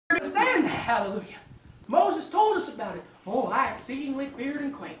understand that. Hallelujah. Moses told us about it. Oh, I exceedingly feared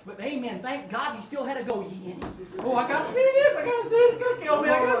and quaked. But amen, thank God he still had a go ye in him. Oh, I got to see this. I got to see it. It's going to kill me.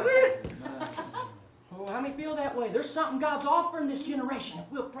 I got to see it. Oh, how many feel that way? There's something God's offering this generation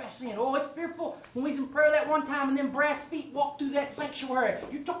if we'll press in. Oh, it's fearful. When we was in prayer that one time and them brass feet walked through that sanctuary.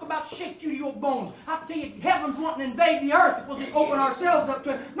 You talk about shake you to your bones. I tell you, heaven's wanting to invade the earth if we'll just open ourselves up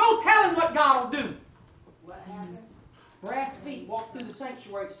to it. No telling what God will do. What happened? Brass feet walk through the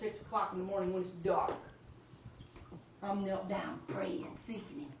sanctuary at 6 o'clock in the morning when it's dark. I'm knelt down praying,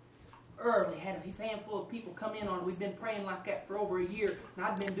 seeking Him. Early, had a handful of people come in on it. We've been praying like that for over a year, and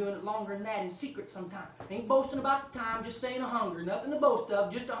I've been doing it longer than that in secret sometimes. Ain't boasting about the time, just saying a hunger. Nothing to boast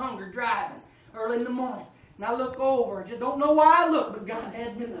of, just a hunger driving early in the morning. And I look over, just don't know why I look, but God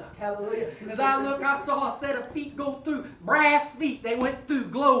had me look. Hallelujah. As I look, I saw a set of feet go through, brass feet. They went through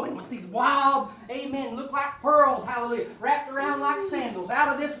glowing with these wild, amen, look like pearls, hallelujah, wrapped around like sandals. Out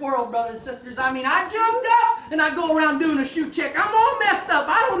of this world, brothers and sisters. I mean, I jumped up and I go around doing a shoe check. I'm all messed up.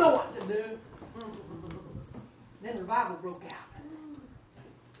 I don't know what to do. Then revival broke out.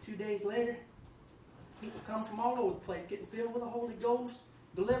 2 days later, people come from all over the place, getting filled with the Holy Ghost.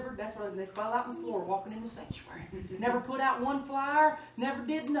 Delivered, that's why they fell out on the floor walking in the sanctuary. Never put out one flyer, never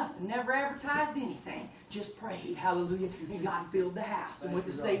did nothing, never advertised anything. Just prayed, hallelujah, and God filled the house and went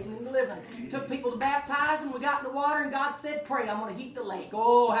to saving and delivering. Took people to baptize them, we got in the water, and God said, pray, I'm going to heat the lake.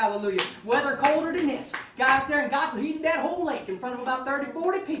 Oh, hallelujah. Weather colder than this. Got out there and God heated that whole lake in front of about 30,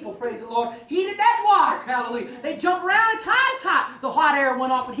 40 people, praise the Lord. Heated that water, hallelujah. They jumped around, it's hot, it's hot. The hot air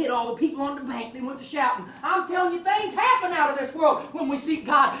went off and hit all the people on the bank. They went to shouting. I'm telling you, things happen out of this world when we see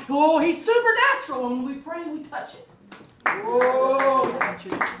God. Oh, He's supernatural. When we pray, we touch it. Oh, we touch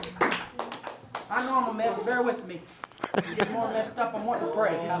it. I know I'm a mess. Bear with me. I get more messed up. I'm wanting to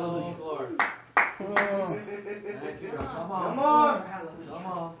pray. Hallelujah. Lord. Come on.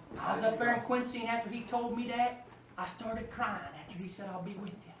 Hallelujah. I was up there in Quincy, and after he told me that, I started crying after he said, I'll be with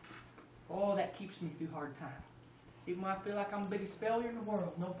you. Oh, that keeps me through hard times. Even when I feel like I'm the biggest failure in the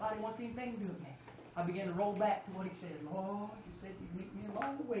world, nobody wants anything to do with me. I began to roll back to what he said. Lord, you said you'd meet me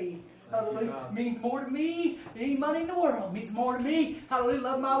along the way. Hallelujah. Means more to me than any money in the world. Means more to me. Hallelujah.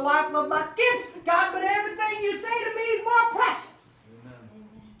 Love my wife, love my kids. God, but everything you say to me is more precious. Amen.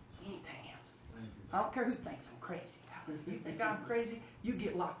 Anything else. I don't care who thinks I'm crazy. You think I'm crazy? You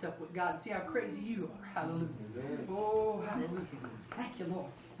get locked up with God and see how crazy you are. Hallelujah. Oh, hallelujah. Thank you,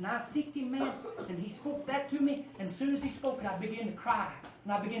 Lord. And I seeked Him, man, and He spoke that to me. And as soon as He spoke it, I began to cry.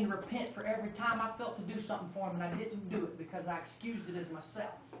 And I began to repent for every time I felt to do something for Him, and I didn't do it because I excused it as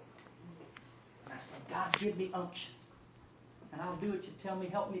myself. And I said, God, give me unction. And I'll do what you tell me,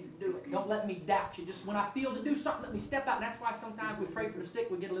 help me to do it. Don't let me doubt you. Just when I feel to do something, let me step out. And that's why sometimes we pray for the sick,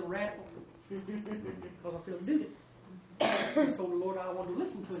 we get a little radical. Because I feel to do it. I told the Lord I want to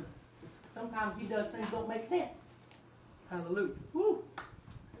listen to Him. Sometimes He does things that don't make sense. Hallelujah. Woo.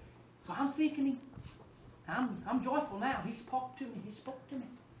 So I'm seeking Him. I'm joyful now. He spoke to me. He spoke to me.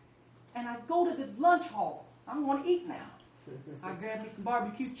 And I go to the lunch hall. I'm going to eat now. I grabbed me some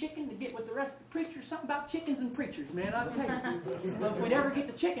barbecue chicken to get with the rest of the preachers. Something about chickens and preachers, man. I'll tell you. Well, if we'd ever get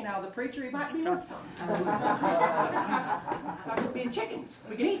the chicken out of the preacher, he might be worth something. Not going to be chickens.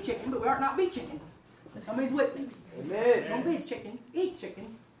 We can eat chicken, but we ought not be chickens. Somebody's with me. Amen. Don't be a chicken. Eat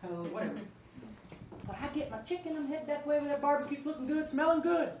chicken. Whatever. But I get my chicken. I'm headed that way with that barbecue looking good, smelling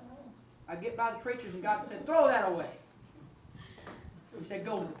good. I get by the preachers and God said, throw that away. He said,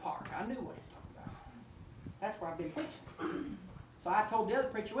 go to the park. I knew what he was talking about. That's where I've been preaching. So I told the other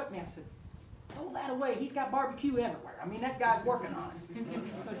preacher with me, I said, throw that away. He's got barbecue everywhere. I mean, that guy's working on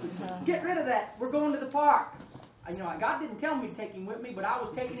it. Get rid of that. We're going to the park. You know, God didn't tell me to take him with me, but I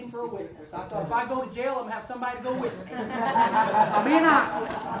was taking him for a witness. I thought if I go to jail, I'm going to have somebody to go with me. I'm being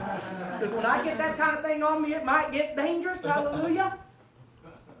honest. Because when I get that kind of thing on me, it might get dangerous. Hallelujah.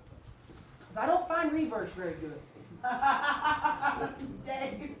 Because I don't find reverse very good.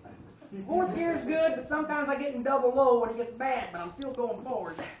 Fourth gear is good, but sometimes I get in double low when it gets bad, but I'm still going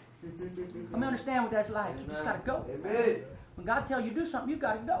forward. I understand what that's like. You just got to go. Amen. When God tells you to do something, you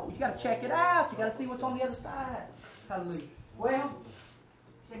got to go. You got to check it out. You got to see what's on the other side. Hallelujah. Well,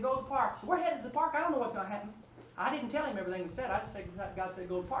 he said, go to the park. So we're headed to the park. I don't know what's going to happen. I didn't tell him everything he said. I just said, God said,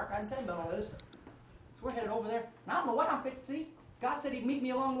 go to the park. I didn't tell him about all this stuff. So we're headed over there. And I don't know what I'm fixing to see. God said He'd meet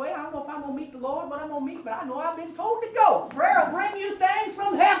me along the way. I don't know if I'm going to meet the Lord, what I'm going to meet, but I know I've been told to go. Prayer will bring you things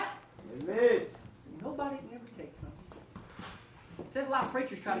from heaven. Amen. Nobody can ever take something. It says a lot of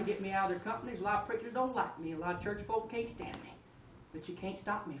preachers try to get me out of their companies. A lot of preachers don't like me. A lot of church folk can't stand me. But you can't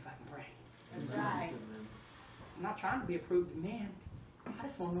stop me if I can pray. That's right. I'm not trying to be approved of men. I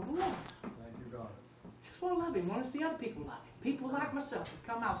just want to know the Lord. Thank you, God. Just just want to love Him, want to see other people love Him. People like myself who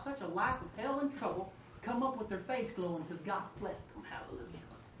come out of such a life of hell and trouble, come up with their face glowing because God's blessed them. Hallelujah.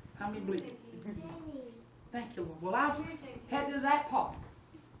 How many believe it? Thank you, Lord. Well, I was headed to that park.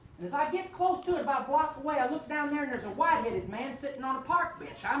 And as I get close to it, about a block away, I look down there and there's a white-headed man sitting on a park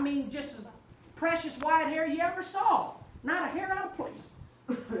bench. I mean, just as precious white hair you ever saw. Not a hair out of place.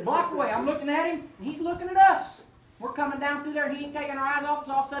 A block away, I'm looking at him, and he's looking at us. We're coming down through there, and he ain't taking our eyes off us.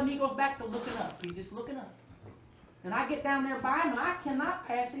 All of a sudden, he goes back to looking up. He's just looking up. And I get down there by him, and I cannot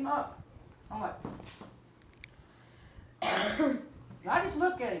pass him up. I'm like... I just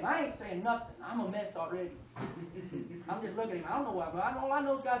look at him. I ain't saying nothing. I'm a mess already. I'm just looking at him. I don't know why, but all I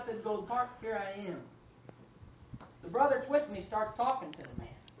know is God said to go to the park. Here I am. The brother that's with me starts talking to the man.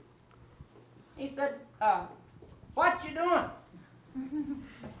 He said, what you doing?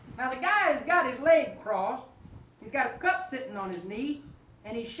 Now the guy has got his leg crossed. He's got a cup sitting on his knee,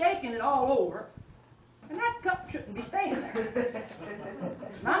 and he's shaking it all over. And that cup shouldn't be staying there.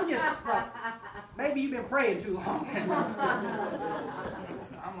 And I'm just like, maybe you've been praying too long.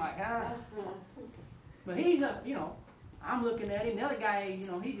 I'm like, huh? But he's I'm looking at him. The other guy,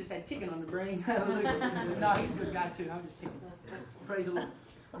 he just had chicken on the brain. No, he's a good guy too. I'm just kidding. Praise the Lord.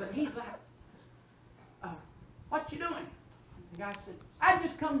 But he's like, what you doing? The guy said, I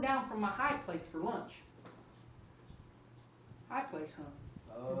just come down from my high place for lunch. High place, huh?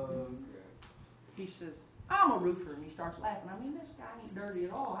 Okay. He says, I'm a roofer. And he starts laughing. I mean, this guy ain't dirty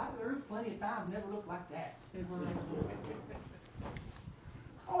at all. I've roofed plenty of times, never looked like that.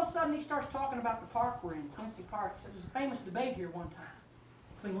 All of a sudden, he starts talking about the park we're in, Quincy Park. He says, there's a famous debate here one time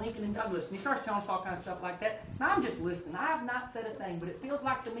between Lincoln and Douglas. And he starts telling us all kinds of stuff like that. Now, I'm just listening. I have not said a thing, but it feels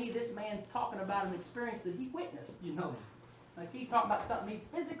like to me this man's talking about an experience that he witnessed, Like he's talking about something he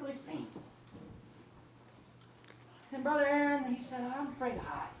physically seen. And Brother Aaron, he said, I'm afraid of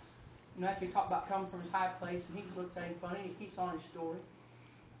heights. After he talked about coming from his high place, and he looks at him funny, and he keeps on his story.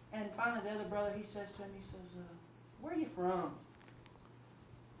 And finally, the other brother, he says to him, he says, where are you from?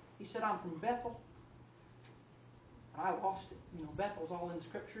 He said, I'm from Bethel. And I lost it. Bethel's all in the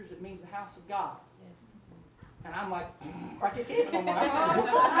scriptures. It means the house of God. And I'm like,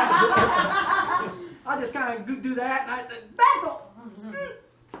 I just kind of do that, and I said, Bethel!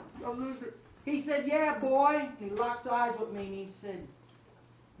 He said, yeah, boy. And he locks eyes with me, and he said,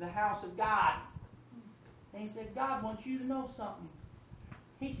 the house of God. And he said, God wants you to know something.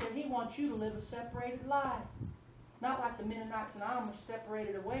 He said he wants you to live a separated life. Not like the Mennonites and Amish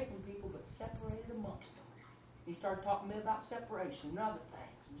separated away from people, but separated amongst them. He started talking to me about separation and other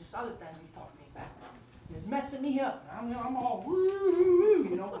things, and just other things he's talking to me about. And it's messing me up. I'm all woo,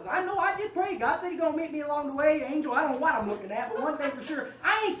 because I know I did pray. God said he's going to meet me along the way. Angel, I don't know what I'm looking at, but one thing for sure,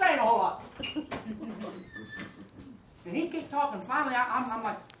 I ain't saying a whole lot. And he keeps talking. Finally, I'm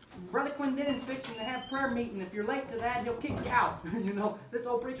like, Brother Clendenin's fixing to have prayer meeting. If you're late to that, he'll kick you out. This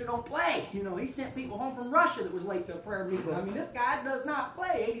old preacher don't play. He sent people home from Russia that was late to a prayer meeting. I mean, this guy does not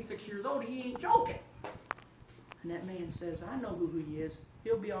play. 86 years old, he ain't joking. And that man says, I know who he is.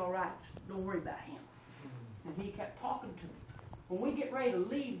 He'll be all right. Don't worry about him. And he kept talking to me. When we get ready to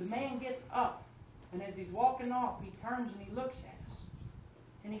leave, the man gets up. And as he's walking off, he turns and he looks at us.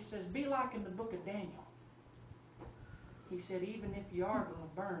 And he says, be like in the book of Daniel. He said, even if you are going to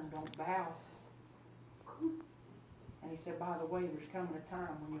burn, don't bow. And he said, by the way, there's coming a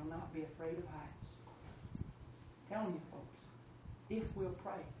time when you'll not be afraid of heights. I'm telling you, folks, if we'll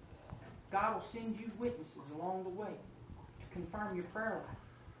pray, God will send you witnesses along the way to confirm your prayer life.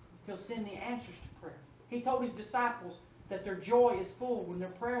 He'll send the answers to prayer. He told his disciples that their joy is full when their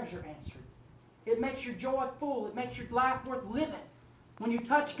prayers are answered. It makes your joy full. It makes your life worth living. When you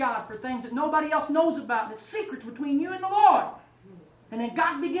touch God for things that nobody else knows about, and it's secrets between you and the Lord. And then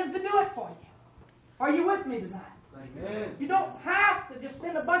God begins to do it for you. Are you with me tonight? Amen. You don't have to just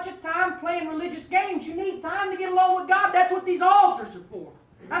spend a bunch of time playing religious games. You need time to get along with God. That's what these altars are for.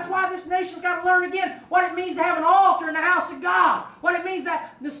 That's why this nation's got to learn again what it means to have an altar in the house of God. What it means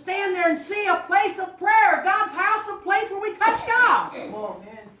to stand there and see a place of prayer. God's house, a place where we touch God. Come on,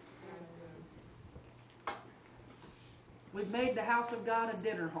 man. We've made the house of God a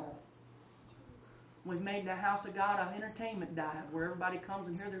dinner hall. We've made the house of God an entertainment dive where everybody comes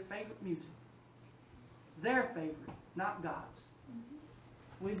and hear their favorite music. Their favorite, not God's.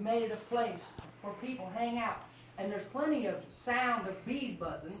 We've made it a place where people hang out. And there's plenty of sound of bees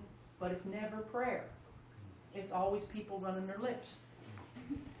buzzing, but it's never prayer. It's always people running their lips.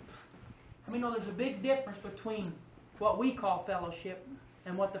 I mean, there's a big difference between what we call fellowship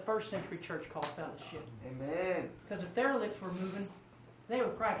and what the first century church called fellowship. Amen. Because if their lips were moving, they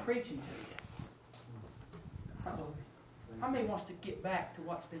would cry preaching to you. How many wants to get back to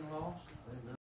what's been lost?